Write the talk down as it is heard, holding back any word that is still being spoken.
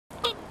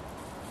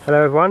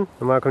Hello everyone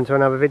and welcome to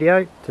another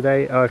video.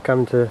 Today I've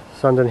come to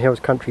Sundon Hills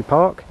Country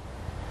Park,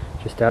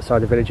 just outside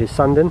the village of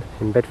Sundon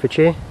in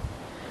Bedfordshire,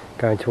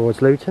 going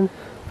towards Luton.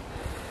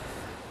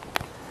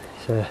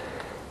 It's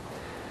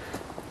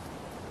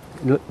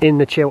in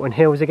the Chiltern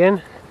Hills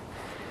again.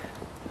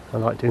 I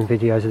like doing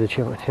videos of the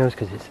Chiltern Hills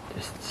because it's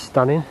just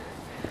stunning.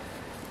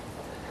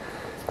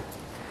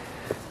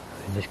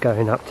 I'm just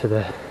going up to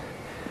the...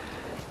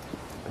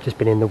 I've just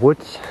been in the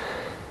woods.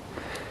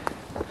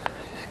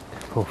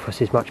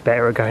 Orphus is much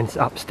better at going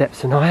up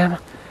steps than I am.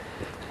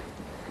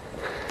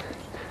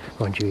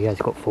 Mind you, he has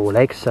got 4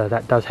 legs, so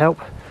that does help.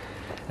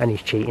 And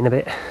he's cheating a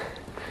bit.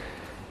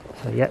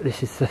 So yeah,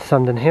 this is the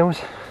Sundon Hills.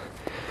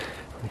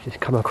 We've just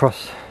come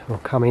across, or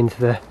come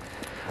into the...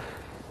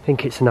 I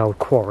think it's an old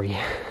quarry.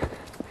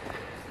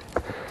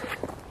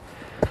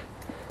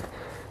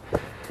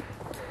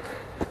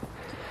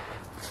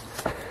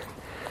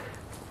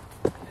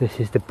 This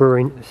is the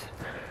Bunyan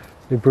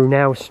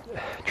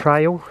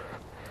Trail.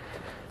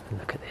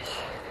 Look at this,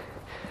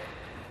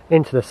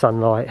 into the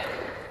sunlight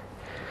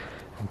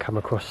and come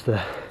across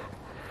the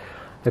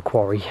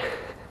quarry,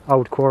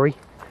 old quarry.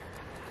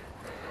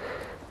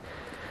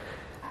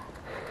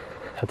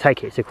 I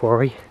take it it's a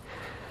quarry.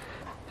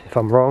 If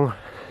I'm wrong,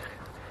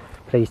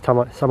 please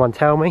someone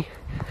tell me.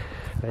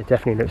 But it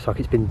definitely looks like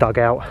it's been dug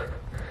out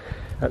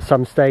at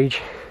some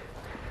stage.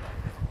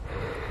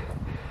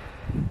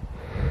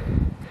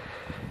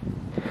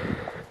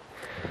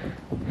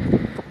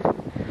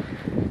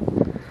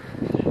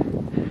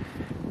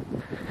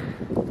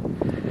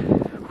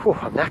 Oh,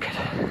 I'm knackered.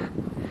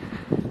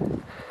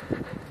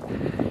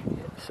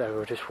 So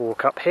we'll just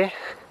walk up here,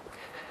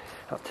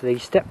 up to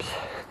these steps.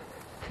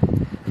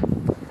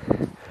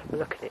 But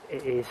look at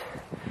it,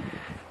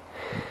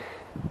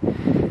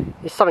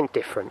 it's something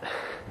different.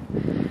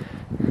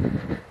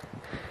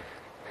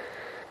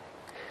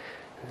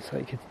 So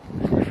you could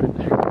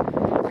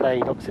play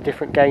lots of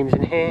different games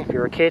in here if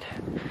you're a kid.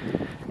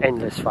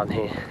 Endless fun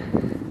here.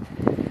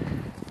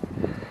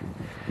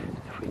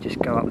 If we just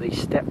go up these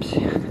steps,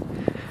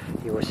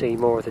 you will see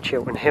more of the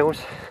Chiltern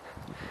Hills.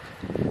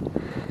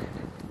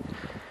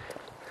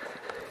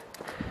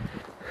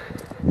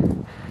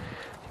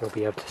 You'll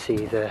be able to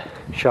see the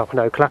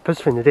sharp-nosed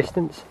clappers from the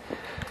distance.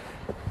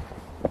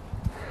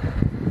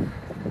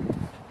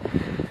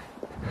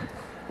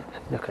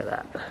 Look at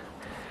that.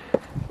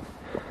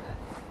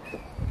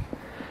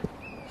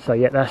 So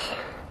yeah, that's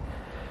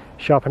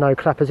sharp-nosed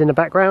clappers in the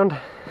background.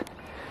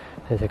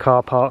 There's a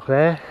car park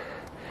there.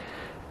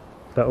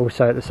 But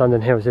also at the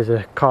Sundon Hills there's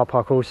a car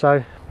park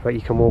also, but you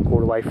can walk all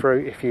the way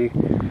through. If you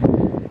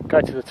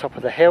go to the top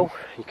of the hill,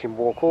 you can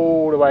walk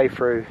all the way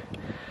through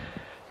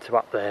to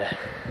up there.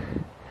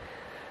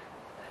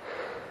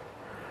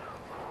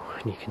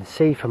 And you can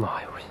see for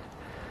miles.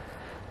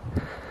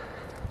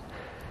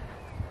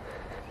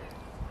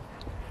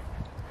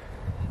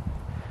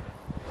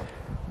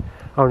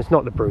 Oh, and it's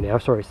not the Bunyan,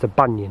 sorry, it's the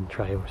Bunyan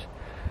Trails.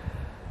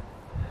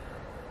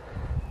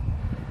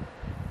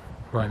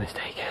 My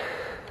mistake.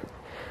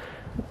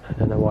 I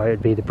don't know why it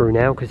would be the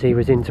Bunyan, because he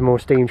was into more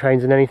steam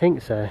trains than anything,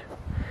 so...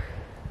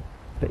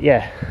 But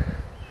yeah,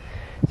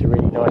 it's a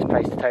really nice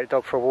place to take the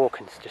dog for a walk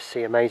and just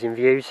see amazing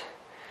views.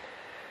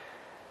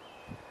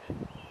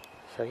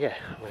 So yeah,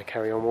 I'm going to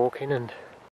carry on walking and